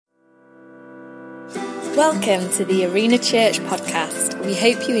Welcome to the Arena Church podcast. We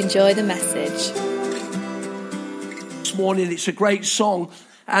hope you enjoy the message. This morning it's a great song,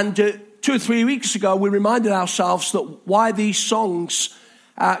 and 2 or 3 weeks ago we reminded ourselves that why these songs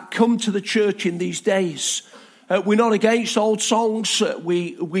come to the church in these days. We're not against old songs.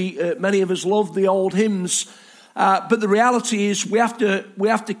 We many of us love the old hymns, but the reality is we have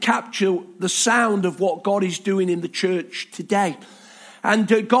to capture the sound of what God is doing in the church today.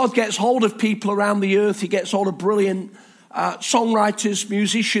 And God gets hold of people around the earth. He gets hold of brilliant songwriters,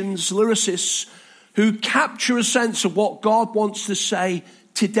 musicians, lyricists who capture a sense of what God wants to say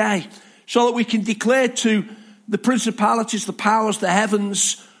today, so that we can declare to the principalities, the powers, the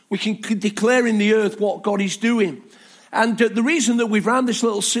heavens, we can declare in the earth what God is doing. And the reason that we've ran this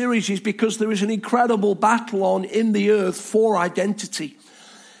little series is because there is an incredible battle on in the earth for identity.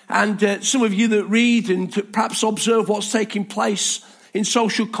 And some of you that read and perhaps observe what's taking place in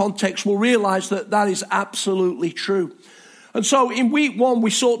social context will realize that that is absolutely true. And so in week one,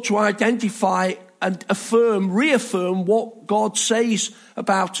 we sought to identify and reaffirm what God says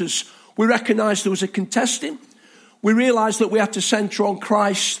about us. We recognized there was a contesting. We realized that we have to center on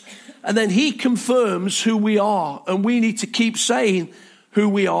Christ, and then he confirms who we are, and we need to keep saying who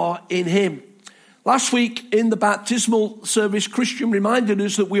we are in him. Last week in the baptismal service, Christian reminded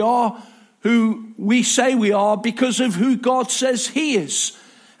us that we are who we say we are because of who God says he is.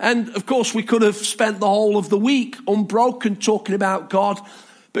 And of course, we could have spent the whole of the week unbroken talking about God,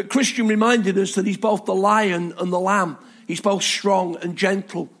 but Christian reminded us that he's both the lion and the lamb. He's both strong and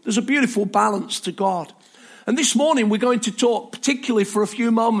gentle. There's a beautiful balance to God. And this morning, we're going to talk particularly for a few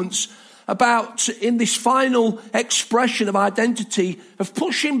moments about, in this final expression of identity, of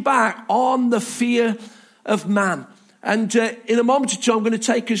pushing back on the fear of man. And in a moment or two, I'm going to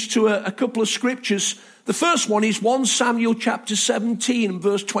take us to a couple of scriptures. The first one is 1 Samuel chapter 17 and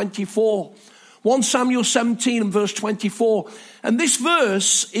verse 24. 1 Samuel 17 and verse 24. And this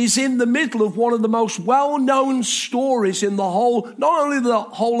verse is in the middle of one of the most well-known stories in the whole, not only the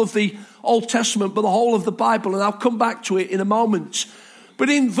whole of the Old Testament, but the whole of the Bible. And I'll come back to it in a moment. But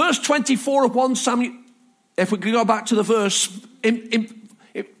in verse 24 of 1 Samuel, if we could go back to the verse,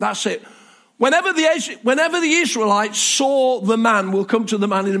 that's it. Whenever the Israelites saw the man, we'll come to the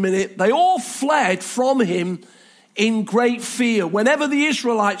man in a minute, they all fled from him in great fear. Whenever the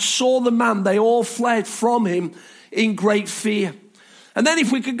Israelites saw the man, they all fled from him in great fear. And then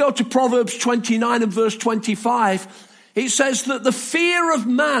if we could go to Proverbs 29 and verse 25, it says that the fear of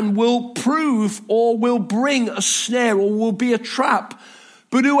man will prove or will bring a snare or will be a trap,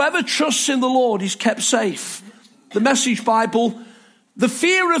 but whoever trusts in the Lord is kept safe. The Message Bible: the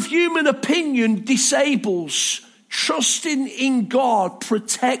fear of human opinion disables. Trusting in God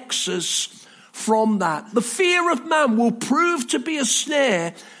protects us from that. The fear of man will prove to be a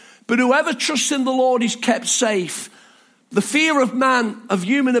snare, but whoever trusts in the Lord is kept safe. The fear of man, of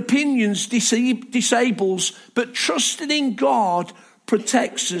human opinions, disables, but trusting in God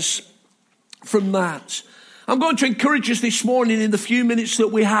protects us from that. I'm going to encourage us this morning in the few minutes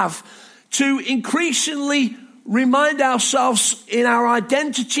that we have to increasingly remind ourselves in our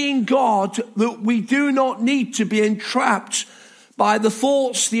identity in God that we do not need to be entrapped by the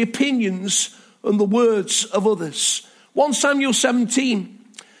thoughts, the opinions, and the words of others. 1 Samuel 17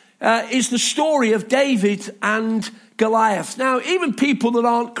 is the story of David and Goliath. Now, even people that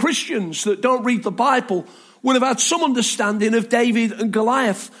aren't Christians, that don't read the Bible, would have had some understanding of David and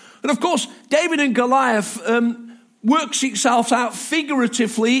Goliath. And of course, David and Goliath works itself out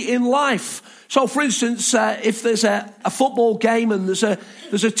figuratively in life. So, for instance, if there's a football game and there's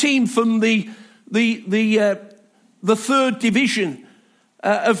a team from the third division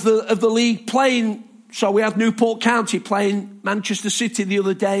of the league playing, so we had Newport County playing Manchester City the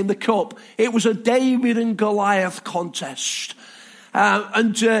other day in the cup. It was a David and Goliath contest,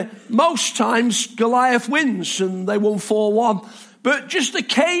 and most times Goliath wins, and they won 4-1. But just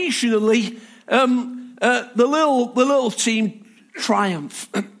occasionally, the little team triumph.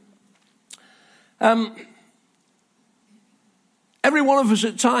 Every one of us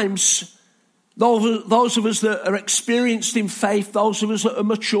at times, those of us that are experienced in faith, those of us that are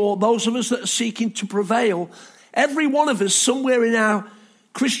mature, those of us that are seeking to prevail, every one of us somewhere in our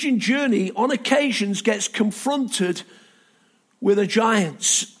Christian journey on occasions gets confronted with a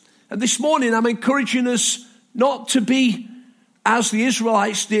giant. And this morning I'm encouraging us not to be, as the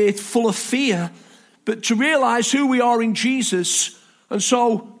Israelites did, full of fear, but to realize who we are in Jesus, and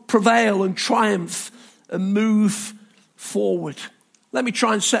so prevail and triumph and move forward. Let me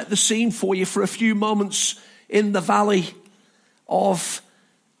try and set the scene for you for a few moments in the valley of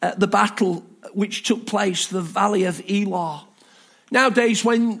the battle which took place, the valley of Elah. Nowadays,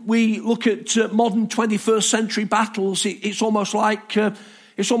 when we look at modern 21st century battles, it's almost like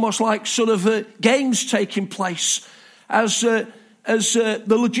sort of games taking place as the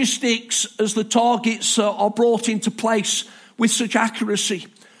logistics, as the targets are brought into place with such accuracy.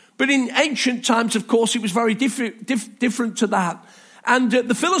 But in ancient times, of course, it was very different to that. And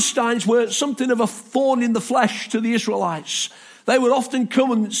the Philistines were something of a thorn in the flesh to the Israelites. They would often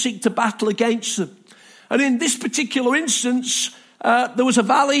come and seek to battle against them. And in this particular instance, there was a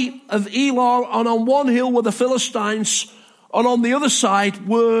valley of Elah, and on one hill were the Philistines, and on the other side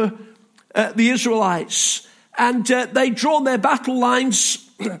were the Israelites. And they'd drawn their battle lines,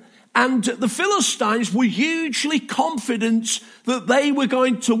 and the Philistines were hugely confident that they were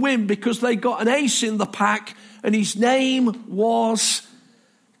going to win because they got an ace in the pack, and his name was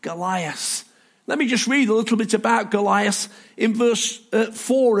Goliath. Let me just read a little bit about Goliath in verse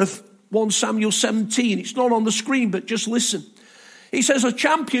 4 of 1 Samuel 17. It's not on the screen, but just listen. He says, a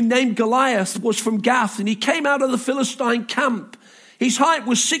champion named Goliath was from Gath, and he came out of the Philistine camp. His height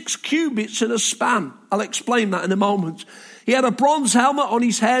was 6 cubits and a span. I'll explain that in a moment. He had a bronze helmet on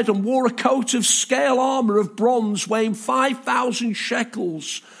his head and wore a coat of scale armor of bronze weighing 5,000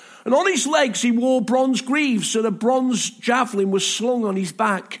 shekels. And on his legs he wore bronze greaves, and a bronze javelin was slung on his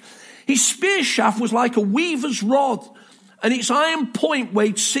back. His spear shaft was like a weaver's rod, and its iron point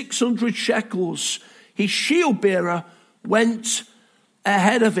weighed 600 shekels. His shield bearer went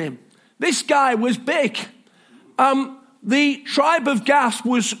ahead of him. This guy was big. The tribe of Gath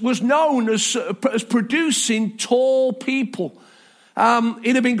was known as producing tall people.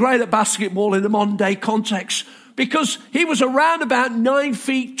 He'd have been great at basketball in the modern day context because he was around about 9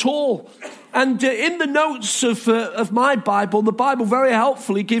 feet tall. And in the notes of my Bible, the Bible very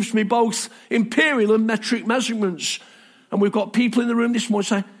helpfully gives me both imperial and metric measurements. And we've got people in the room this morning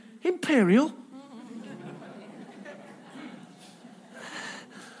saying, imperial?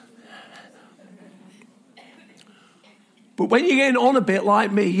 But when you're getting on a bit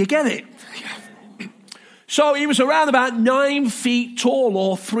like me, you get it. So he was around about 9 feet tall,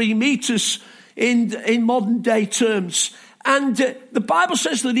 or 3 meters in modern day terms. And the Bible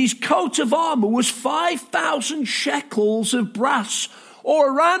says that his coat of armor was 5,000 shekels of brass,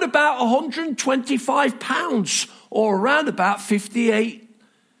 or around about 125 pounds, or around about 58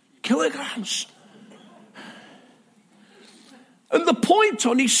 kilograms. And the point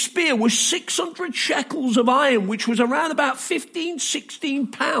on his spear was 600 shekels of iron, which was around about 15, 16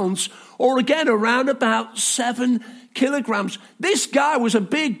 pounds, or again around about 7 kilograms. This guy was a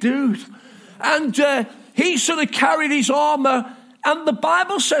big dude. And he sort of carried his armor. And the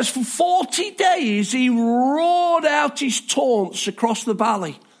Bible says for 40 days he roared out his taunts across the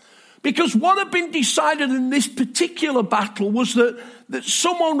valley. Because what had been decided in this particular battle was that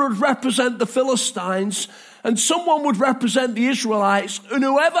someone would represent the Philistines and someone would represent the Israelites, and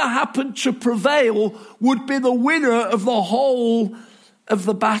whoever happened to prevail would be the winner of the whole of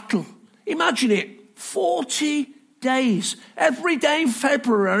the battle. Imagine it, 40 days. Every day in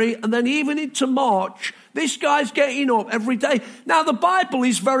February, and then even into March, this guy's getting up every day. Now, the Bible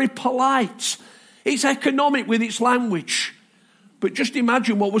is very polite. It's economic with its language. But just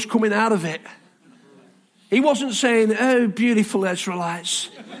imagine what was coming out of it. He wasn't saying, oh, beautiful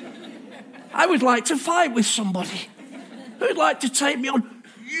Israelites, I would like to fight with somebody. Who'd like to take me on?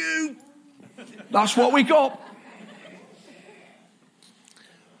 You. That's what we got.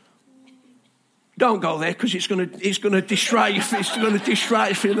 Don't go there because it's going to distract you. It's going to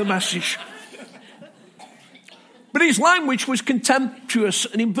distract you from the message. But his language was contemptuous.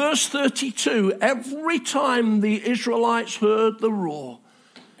 And in verse 32, every time the Israelites heard the roar,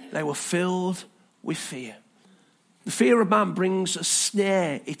 they were filled with fear. The fear of man brings a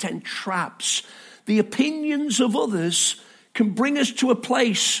snare. It entraps. The opinions of others can bring us to a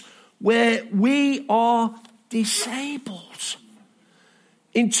place where we are disabled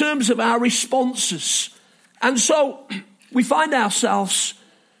in terms of our responses. And so we find ourselves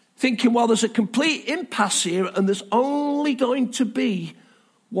thinking, well, there's a complete impasse here and there's only going to be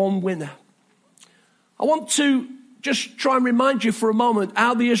one winner. I want to just try and remind you for a moment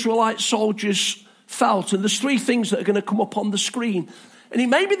how the Israelite soldiers felt. And there's 3 things that are going to come up on the screen. And it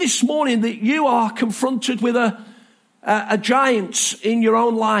may be this morning that you are confronted with a giant in your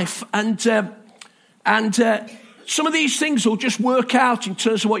own life. And some of these things will just work out in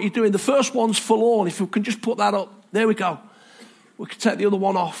terms of what you're doing. The first one's forlorn. If we can just put that up. There we go. We can take the other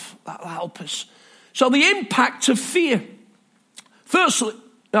one off. That'll help us. So the impact of fear. Firstly,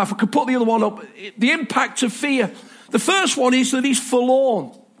 now if I could put the other one up. The impact of fear. The first one is that he's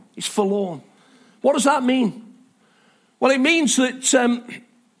forlorn. He's forlorn. What does that mean? Well, it means that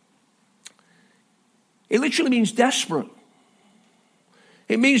it literally means desperate.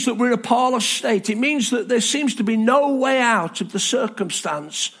 It means that we're in a parlous state. It means that there seems to be no way out of the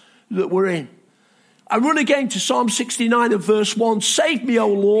circumstance that we're in. I run again to Psalm 69 and verse 1. Save me, O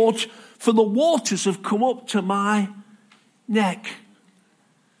Lord, for the waters have come up to my neck.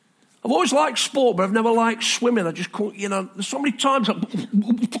 I've always liked sport, but I've never liked swimming. I just can't, there's so many times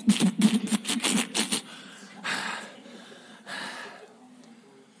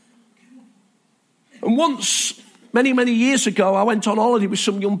And once, many, many years ago, I went on holiday with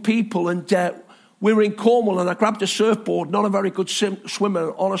some young people, and we were in Cornwall, and I grabbed a surfboard. Not a very good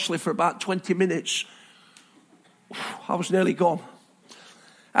swimmer, honestly, for about 20 minutes. I was nearly gone.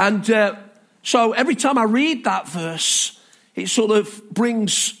 And so every time I read that verse, it sort of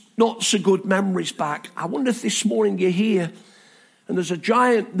brings not so good memories back. I wonder if this morning you're here, and there's a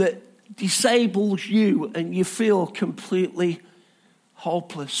giant that disables you, and you feel completely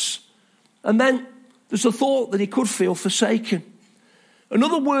hopeless. And then there's a thought that he could feel forsaken.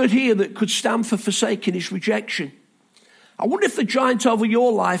 Another word here that could stand for forsaken is rejection. I wonder if the giant over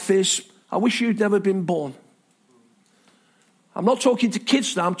your life is, I wish you'd never been born. I'm not talking to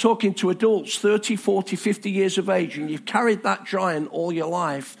kids now, I'm talking to adults, 30, 40, 50 years of age, and you've carried that giant all your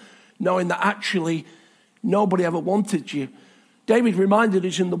life, knowing that actually nobody ever wanted you. David reminded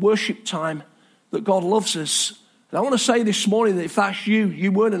us in the worship time that God loves us. And I want to say this morning that if that's you,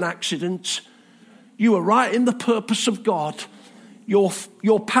 you weren't an accident. You are right in the purpose of God. Your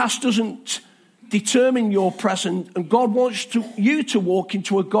past doesn't determine your present, and God wants you to walk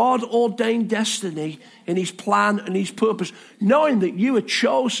into a God-ordained destiny in his plan and his purpose, knowing that you are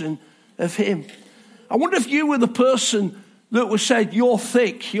chosen of him. I wonder if you were the person that was said, you're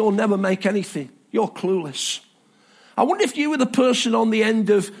thick, you'll never make anything, you're clueless. I wonder if you were the person on the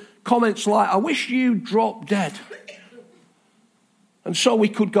end of comments like, I wish you dropped dead. And so we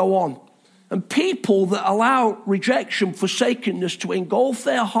could go on. And people that allow rejection, forsakenness to engulf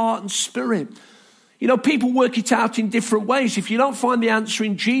their heart and spirit. People work it out in different ways. If you don't find the answer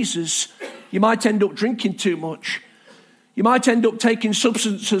in Jesus, you might end up drinking too much. You might end up taking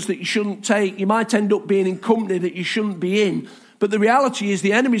substances that you shouldn't take. You might end up being in company that you shouldn't be in. But the reality is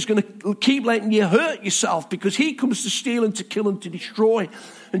the enemy's going to keep letting you hurt yourself, because he comes to steal and to kill and to destroy.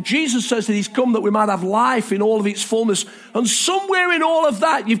 And Jesus says that he's come that we might have life in all of its fullness. And somewhere in all of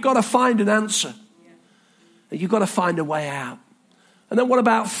that, you've got to find an answer. And you've got to find a way out. And then what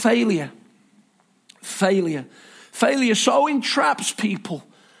about failure? Failure so entraps people,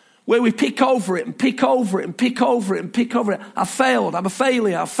 where we pick over it and pick over it and pick over it and pick over it. I failed, I'm a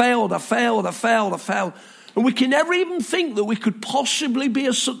failure, I failed. And we can never even think that we could possibly be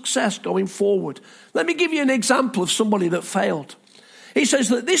a success going forward. Let me give you an example of somebody that failed. He says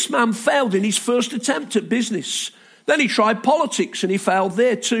that this man failed in his first attempt at business. Then he tried politics and he failed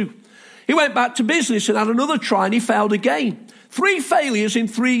there too. He went back to business and had another try and he failed again. 3 failures in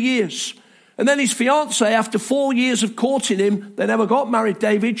 3 years. And then his fiancée, after 4 years of courting him, they never got married,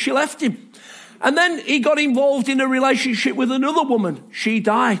 David, she left him. And then he got involved in a relationship with another woman. She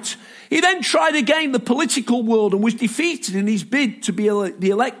died. He then tried again the political world and was defeated in his bid to be the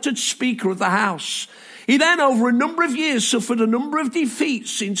elected Speaker of the House. He then, over a number of years, suffered a number of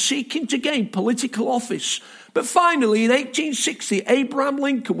defeats in seeking to gain political office. But finally, in 1860, Abraham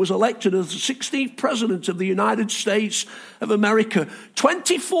Lincoln was elected as the 16th President of the United States of America,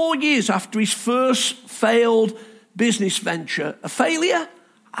 24 years after his first failed business venture. A failure?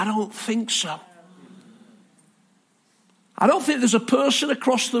 I don't think so. I don't think there's a person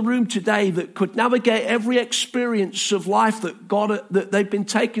across the room today that could navigate every experience of life that they've been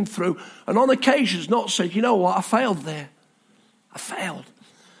taken through, and on occasions not said, you know what, I failed there. I failed.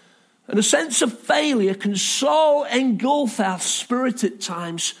 And a sense of failure can so engulf our spirit at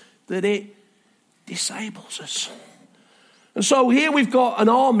times that it disables us. And so here we've got an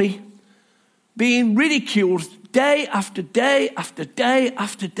army being ridiculed day after day after day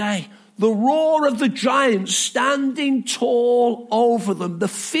after day. The roar of the giants standing tall over them. The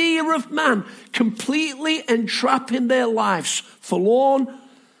fear of man completely entrapping their lives. Forlorn,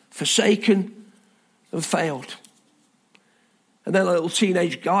 forsaken, and failed. And then a little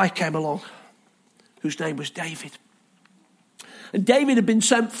teenage guy came along whose name was David. And David had been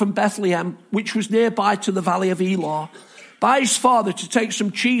sent from Bethlehem, which was nearby to the valley of Elah, by his father to take some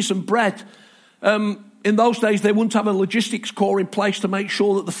cheese and bread. In those days, they wouldn't have a logistics corps in place to make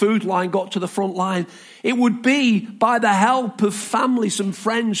sure that the food line got to the front line. It would be by the help of families and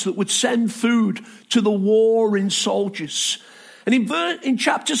friends that would send food to the warring soldiers. And in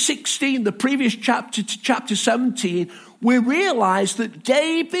chapter 16, the previous chapter to chapter 17, we realize that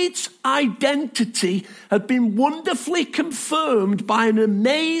David's identity had been wonderfully confirmed by an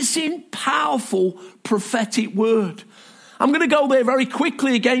amazing, powerful prophetic word. I'm going to go there very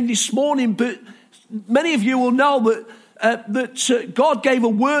quickly again this morning, but many of you will know that God gave a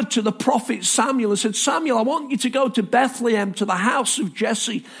word to the prophet Samuel and said, Samuel, I want you to go to Bethlehem, to the house of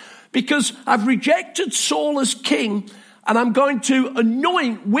Jesse, because I've rejected Saul as king, and I'm going to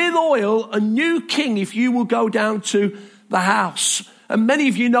anoint with oil a new king if you will go down to the house. And many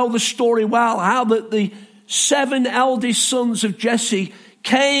of you know the story well, how that the 7 eldest sons of Jesse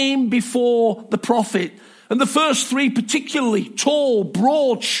came before the prophet. And the first 3 particularly, tall,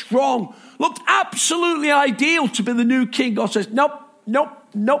 broad, strong, looked absolutely ideal to be the new king. God says, nope, nope,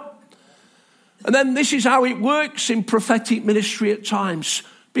 nope. And then this is how it works in prophetic ministry at times,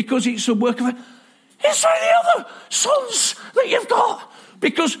 because it's a work of it. It's like the other sons that you've got,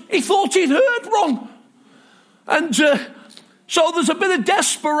 because he thought he'd heard wrong. And so there's a bit of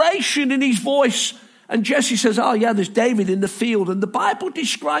desperation in his voice. And Jesse says, oh yeah, there's David in the field. And the Bible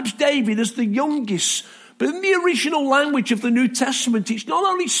describes David as the youngest. But in the original language of the New Testament, it's not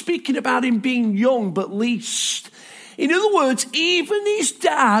only speaking about him being young, but least. In other words, even his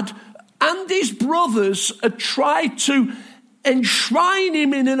dad and his brothers had tried to enshrine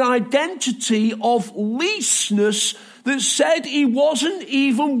him in an identity of leastness that said he wasn't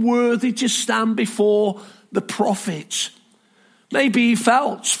even worthy to stand before the prophet. Maybe he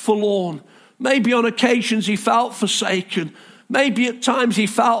felt forlorn. Maybe on occasions he felt forsaken. Maybe at times he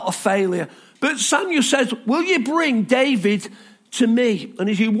felt a failure. But Samuel says, will you bring David to me? And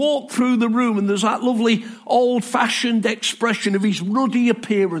as he walked through the room, and there's that lovely old-fashioned expression of his ruddy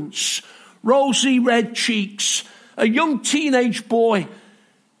appearance, rosy red cheeks, a young teenage boy,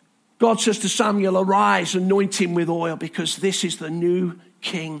 God says to Samuel, arise, anoint him with oil, because this is the new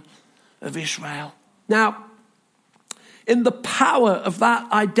king of Israel. Now, in the power of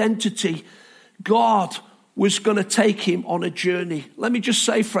that identity, God was going to take him on a journey. Let me just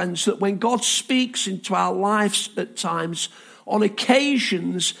say, friends, that when God speaks into our lives at times, on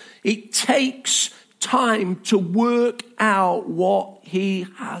occasions, it takes time to work out what he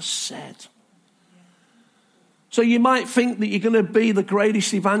has said. So you might think that you're going to be the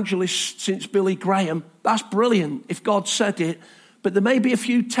greatest evangelist since Billy Graham. That's brilliant if God said it, but there may be a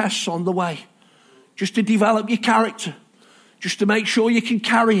few tests on the way just to develop your character, just to make sure you can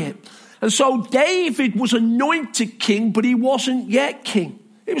carry it. And so David was anointed king, but he wasn't yet king.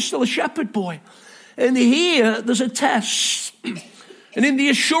 He was still a shepherd boy. And here there's a test. And in the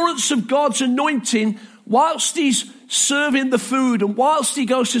assurance of God's anointing, whilst he's serving the food and whilst he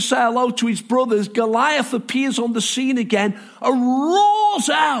goes to say hello to his brothers, Goliath appears on the scene again and roars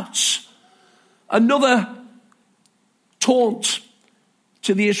out another taunt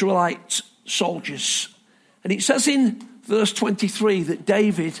to the Israelite soldiers. And it says in verse 23 that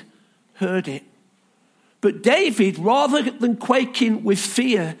David heard it. But David, rather than quaking with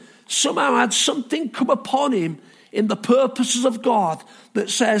fear, somehow had something come upon him in the purposes of God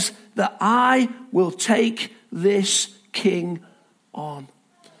that says that I will take this king on.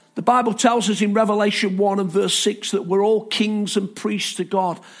 The Bible tells us in Revelation 1 and verse 6 that we're all kings and priests to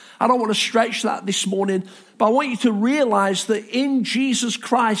God. I don't want to stretch that this morning, but I want you to realize that in Jesus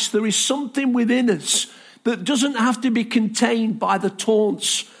Christ there is something within us that doesn't have to be contained by the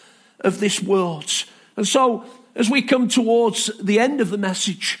taunts of this world. And so as we come towards the end of the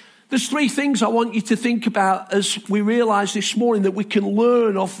message, there's 3 things I want you to think about as we realize this morning that we can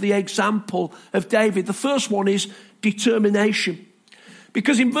learn off the example of David. The first one is determination.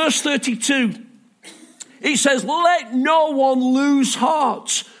 Because in verse 32, it says, let no one lose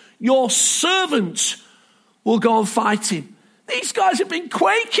heart. Your servant will go and fight him. These guys have been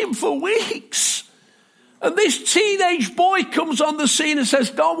quaking for weeks. And this teenage boy comes on the scene and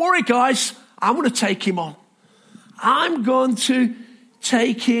says, don't worry, guys, I'm going to take him on. I'm going to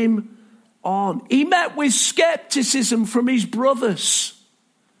take him on. He met with skepticism from his brothers.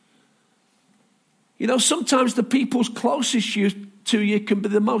 You know, sometimes the people closest to you can be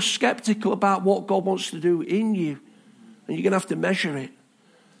the most skeptical about what God wants to do in you. And you're going to have to measure it.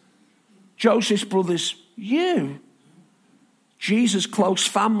 Joseph's brothers, you. Jesus' close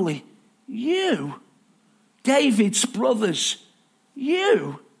family, you. David's brothers,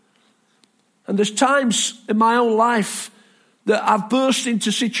 you. And there's times in my own life that I've burst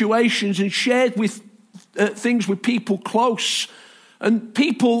into situations and shared with things with people close and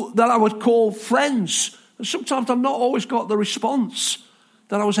people that I would call friends. And sometimes I've not always got the response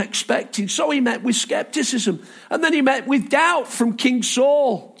that I was expecting. So he met with skepticism. And then he met with doubt from King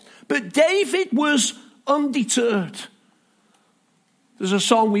Saul. But David was undeterred. There's a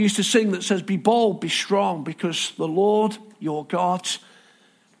song we used to sing that says, be bold, be strong, because the Lord, your God,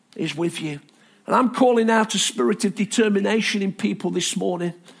 is with you. And I'm calling out a spirit of determination in people this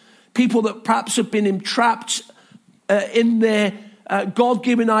morning. People that perhaps have been entrapped in their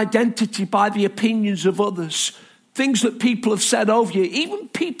God-given identity by the opinions of others, things that people have said over you, even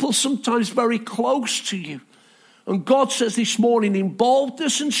people sometimes very close to you. And God says this morning, in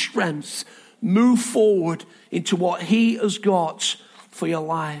boldness and strength, move forward into what he has got for your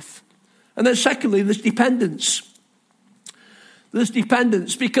life. And then secondly, there's dependence. There's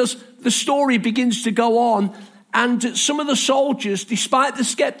dependence because the story begins to go on, and some of the soldiers, despite the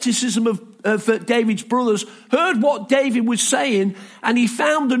skepticism of David's brothers, heard what David was saying, and he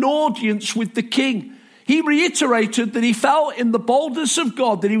found an audience with the king. He reiterated that he felt in the boldness of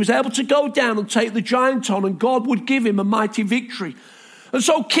God that he was able to go down and take the giant on, and God would give him a mighty victory. And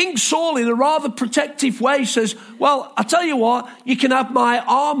so King Saul, in a rather protective way, says, well, I tell you what, you can have my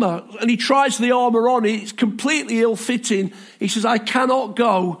armor. And he tries the armor on. It's completely ill-fitting. He says, I cannot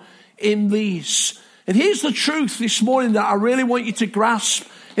go in these. And here's the truth this morning that I really want you to grasp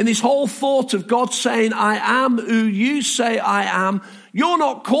in this whole thought of God saying, I am who you say I am. You're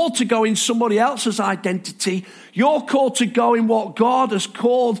not called to go in somebody else's identity. You're called to go in what God has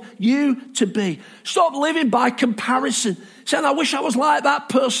called you to be. Stop living by comparison. Saying, I wish I was like that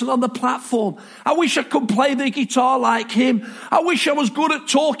person on the platform. I wish I could play the guitar like him. I wish I was good at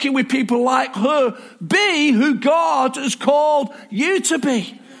talking with people like her. Be who God has called you to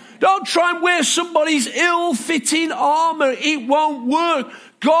be. Don't try and wear somebody's ill-fitting armor. It won't work.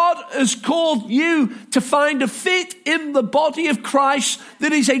 God has called you to find a fit in the body of Christ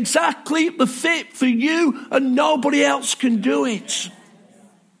that is exactly the fit for you, and nobody else can do it.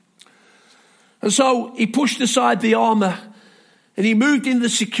 And so he pushed aside the armor and he moved in the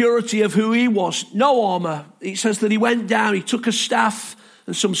security of who he was. No armor. It says that he went down, he took a staff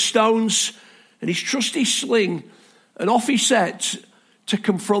and some stones and his trusty sling, and off he set to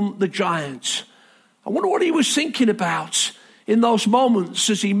confront the giant. I wonder what he was thinking about in those moments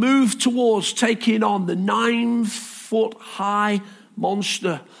as he moved towards taking on the 9-foot-high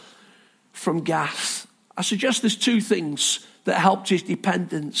monster from Gath. I suggest there's two things that helped his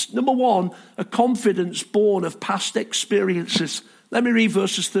dependence. Number one, a confidence born of past experiences. Let me read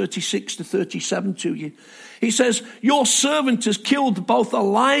verses 36 to 37 to you. He says, your servant has killed both a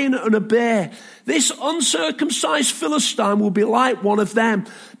lion and a bear. This uncircumcised Philistine will be like one of them,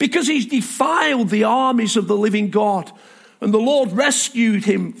 because he's defiled the armies of the living God. And the Lord rescued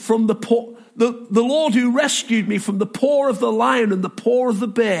him from the paw. The Lord who rescued me from the paw of the lion and the paw of the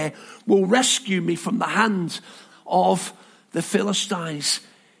bear will rescue me from the hand of the Philistines.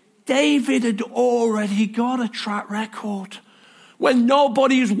 David had already got a track record. When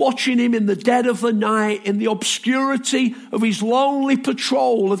nobody is watching him in the dead of the night, in the obscurity of his lonely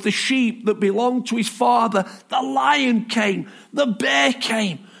patrol of the sheep that belonged to his father, the lion came, the bear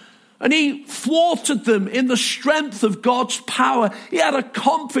came. And he thwarted them in the strength of God's power. He had a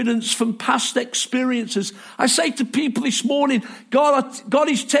confidence from past experiences. I say to people this morning, God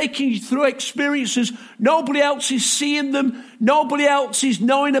is taking you through experiences. Nobody else is seeing them. Nobody else is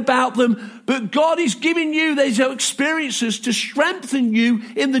knowing about them. But God is giving you these experiences to strengthen you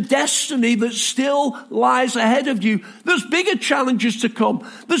in the destiny that still lies ahead of you. There's bigger challenges to come.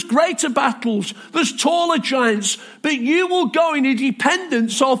 There's greater battles. There's taller giants. But you will go in a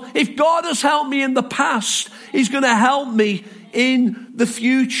dependence of, if God has helped me in the past, he's going to help me in the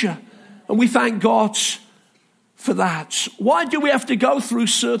future. And we thank God for that. Why do we have to go through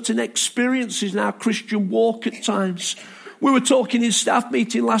certain experiences in our Christian walk at times? We were talking in staff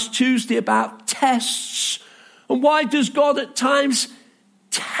meeting last Tuesday about tests. And why does God at times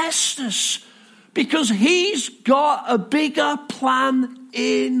test us? Because he's got a bigger plan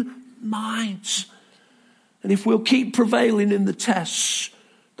in mind. And if we'll keep prevailing in the tests,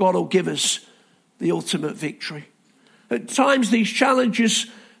 God will give us the ultimate victory. At times these challenges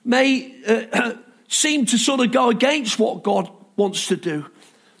may seem to sort of go against what God wants to do,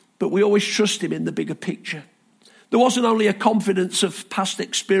 but we always trust him in the bigger picture. There wasn't only a confidence of past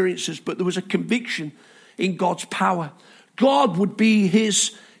experiences, but there was a conviction in God's power. God would be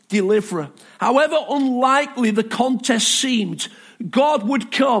his deliverer. However unlikely the contest seemed, God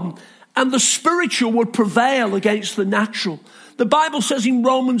would come and the spiritual would prevail against the natural. The Bible says in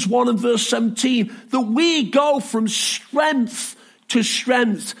Romans 1 and verse 17 that we go from strength to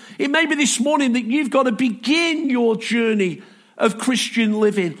strength. It may be this morning that you've got to begin your journey of Christian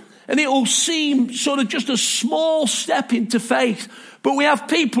living. And it will seem sort of just a small step into faith. But we have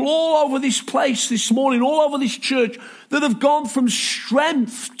people all over this place this morning, all over this church, that have gone from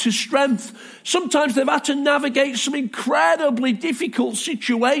strength to strength. Sometimes they've had to navigate some incredibly difficult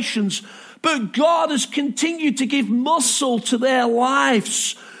situations. But God has continued to give muscle to their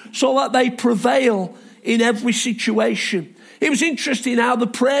lives so that they prevail in every situation. It was interesting how the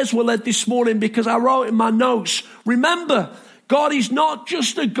prayers were led this morning, because I wrote in my notes, remember, God is not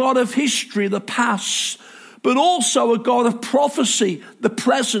just a God of history, the past, but also a God of prophecy, the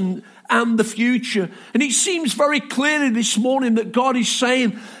present and the future. And it seems very clearly this morning that God is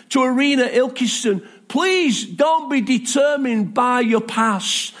saying to Arena Ilkeston, please don't be determined by your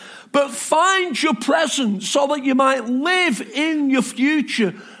past, but find your present so that you might live in your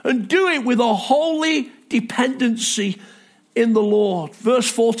future, and do it with a holy dependency in the Lord. Verse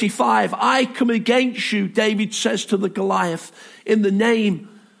 45, I come against you, David says to the Goliath, in the name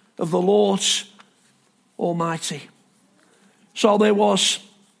of the Lord Almighty. So there was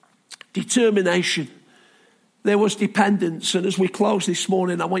determination, there was dependence, and as we close this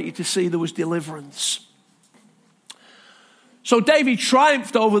morning, I want you to see there was deliverance. So David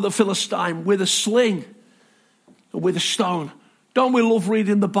triumphed over the Philistine with a sling and with a stone. Don't we love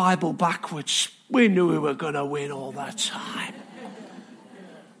reading the Bible backwards? We knew we were going to win all that time.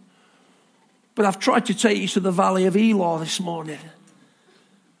 But I've tried to take you to the valley of Elah this morning.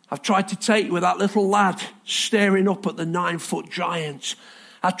 I've tried to take you with that little lad staring up at the 9-foot giant.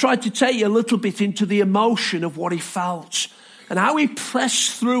 I've tried to take you a little bit into the emotion of what he felt and how he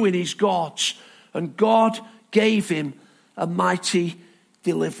pressed through in his God. And God gave him a mighty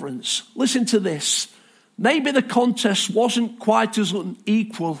deliverance. Listen to this. Maybe the contest wasn't quite as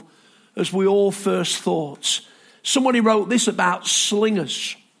unequal as we all first thought. Somebody wrote this about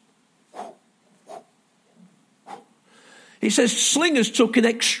slingers. He says, slinging took an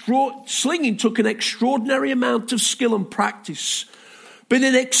extraordinary amount of skill and practice. But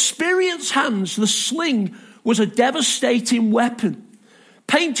in experienced hands, the sling was a devastating weapon.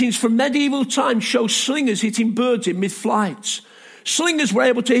 Paintings from medieval times show slingers hitting birds in mid-flight. Slingers were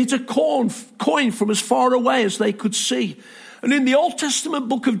able to hit a coin from as far away as they could see. And in the Old Testament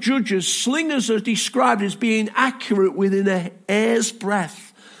book of Judges, slingers are described as being accurate within a hair's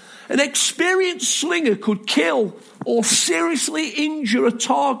breadth. An experienced slinger could kill or seriously injure a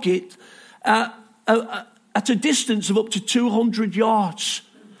target at a distance of up to 200 yards.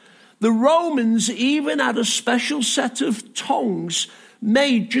 The Romans even had a special set of tongs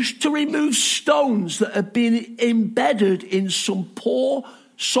made just to remove stones that had been embedded in some poor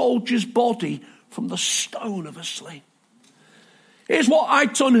soldier's body from the stone of a sling. Here's what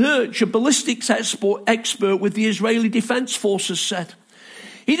Eitan Herch, a ballistics expert with the Israeli Defense Forces, said.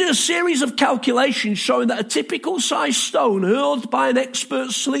 He did a series of calculations showing that a typical size stone hurled by an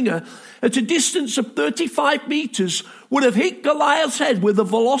expert slinger at a distance of 35 meters would have hit Goliath's head with a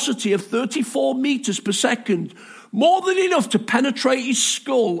velocity of 34 meters per second, more than enough to penetrate his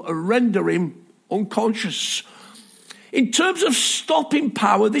skull and render him unconscious. In terms of stopping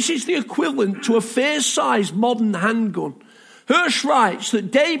power, this is the equivalent to a fair-sized modern handgun. Hirsch writes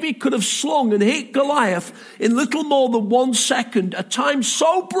that David could have slung and hit Goliath in little more than 1 second, a time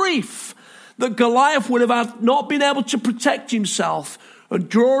so brief that Goliath would have not been able to protect himself, and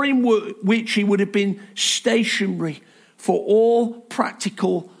during which he would have been stationary for all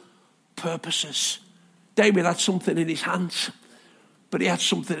practical purposes. David had something in his hands, but he had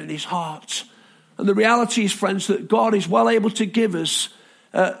something in his heart. And the reality is, friends, that God is well able to give us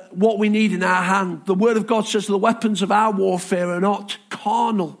what we need in our hand. The word of God says the weapons of our warfare are not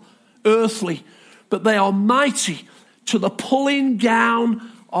carnal, earthly, but they are mighty to the pulling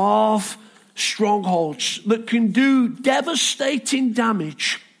down of strongholds that can do devastating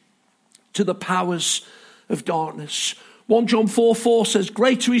damage to the powers of darkness. 1 John 4:4 says,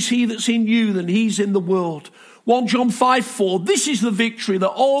 greater is he that's in you than he's in the world. 1 John 5:4, this is the victory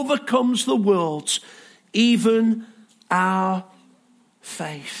that overcomes the world, even our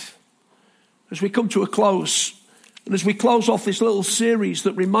faith. As we come to a close, and as we close off this little series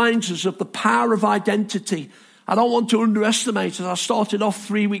that reminds us of the power of identity, I don't want to underestimate, as I started off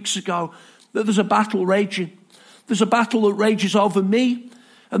 3 weeks ago, that there's a battle raging. There's a battle that rages over me,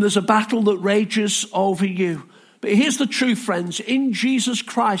 and there's a battle that rages over you. But here's the truth, friends. In Jesus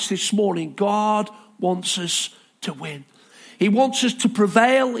Christ this morning, God wants us to win. He wants us to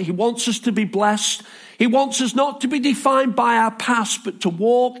prevail. He wants us to be blessed. He wants us not to be defined by our past, but to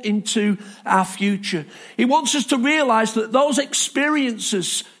walk into our future. He wants us to realize that those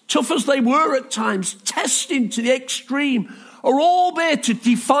experiences, tough as they were at times, testing to the extreme, are all there to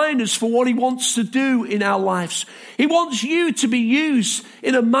define us for what he wants to do in our lives. He wants you to be used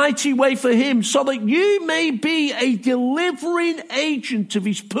in a mighty way for him so that you may be a delivering agent of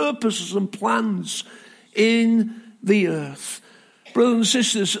his purposes and plans in the earth. Brothers and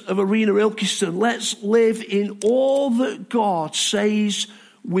sisters of Arena Ilkeston, let's live in all that God says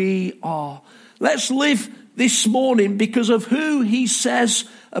we are. Let's live this morning because of who he says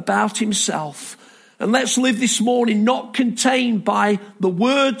about himself. And let's live this morning not contained by the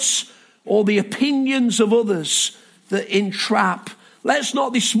words or the opinions of others that entrap. Let's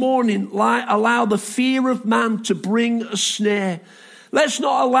not this morning allow the fear of man to bring a snare. Let's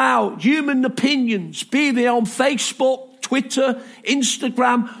not allow human opinions, be they on Facebook, Twitter,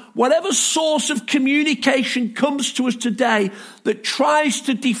 Instagram, whatever source of communication comes to us today that tries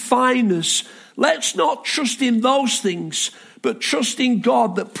to define us. Let's not trust in those things, but trust in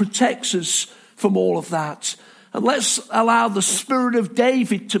God that protects us from all of that. And let's allow the spirit of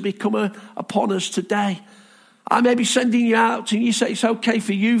David to become upon us today. I may be sending you out and you say, it's okay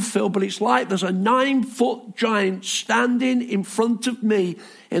for you, Phil, but it's like there's a 9-foot giant standing in front of me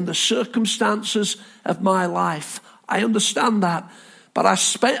in the circumstances of my life. I understand that. But I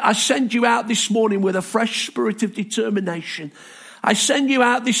send you out this morning with a fresh spirit of determination. I send you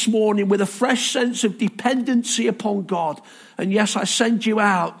out this morning with a fresh sense of dependency upon God. And yes, I send you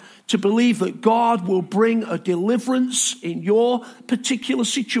out to believe that God will bring a deliverance in your particular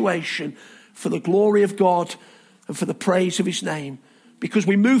situation for the glory of God and for the praise of his name. Because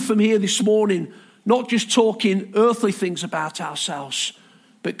we move from here this morning, not just talking earthly things about ourselves,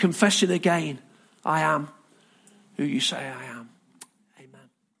 but confessing again, I am who you say I am.